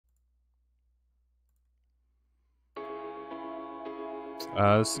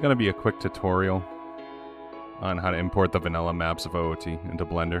This is going to be a quick tutorial on how to import the vanilla maps of OOT into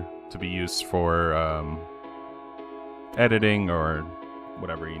Blender to be used for editing or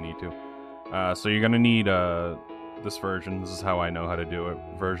whatever you need to. So you're going to need this version. This is how I know how to do it.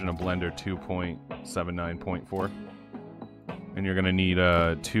 Version of Blender 2.79.4. And you're going to need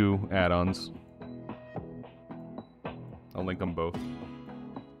 2 add-ons. I'll link them both.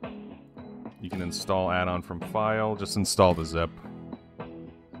 You can install add-on from file. Just install the zip.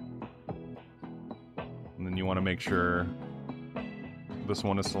 And then you want to make sure this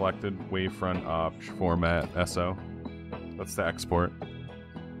one is selected. Wavefront Obj Format SO. That's the export.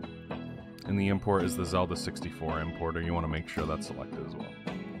 And the import is the Zelda 64 importer. You want to make sure that's selected as well.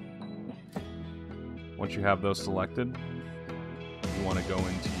 Once you have those selected, you want to go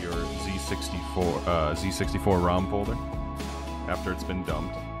into your Z64 ROM folder. After it's been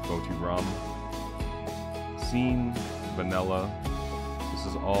dumped, go to ROM, Scene, Vanilla. This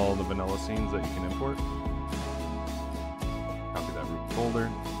is all the vanilla scenes that you can import. Copy that root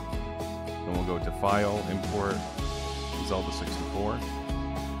folder. Then we'll go to File, Import, Zelda 64.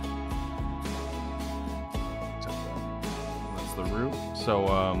 That's the root. So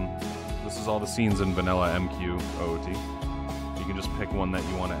this is all the scenes in vanilla MQ OOT. You can just pick one that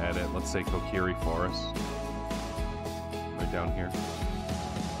you want to edit. Let's say Kokiri Forest. Right down here.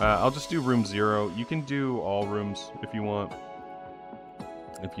 I'll just do room 0. You can do all rooms if you want.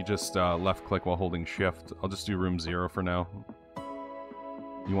 If you just left click while holding shift. I'll just do room 0 for now.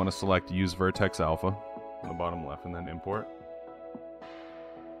 You want to select use vertex alpha on the bottom left and then import.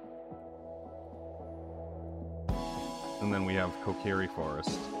 And then we have Kokiri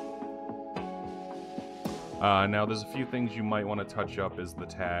Forest. Now there's a few things you might want to touch up is the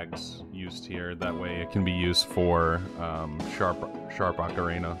tags used here. That way it can be used for sharp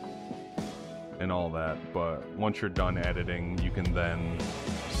Ocarina and all that. But once you're done editing, you can then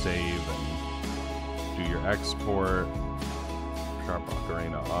save and do your export, sharp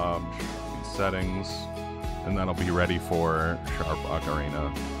Ocarina Obj, these settings, and that'll be ready for sharp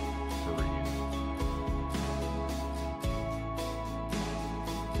Ocarina to read.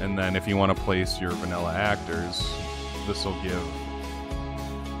 And then if you want to place your vanilla actors, this will give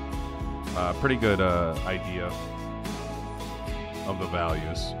a pretty good idea of the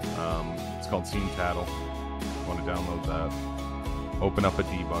values. It's called Scene Tattle. You want to download that. Open up a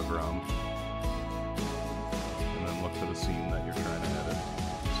debug ROM. And then look for the scene that you're trying to edit.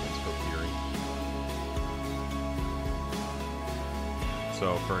 This one's Kokiri.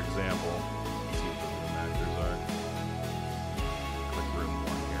 So for example, let's see what the room actors are. Click room 1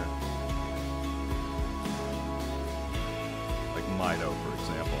 here. Like Mido, for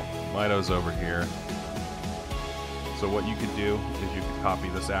example. Mido's over here. So what you could do is you could copy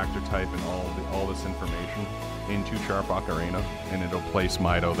this actor type and all this information into Sharp Ocarina, and it'll place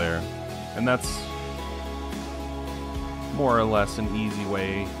Mido there. And that's more or less an easy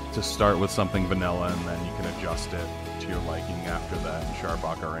way to start with something vanilla, and then you can adjust it to your liking after that in Sharp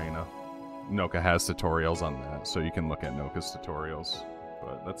Ocarina. Noka has tutorials on that, so you can look at Noka's tutorials.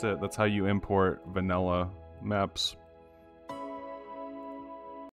 But that's it. That's how you import vanilla maps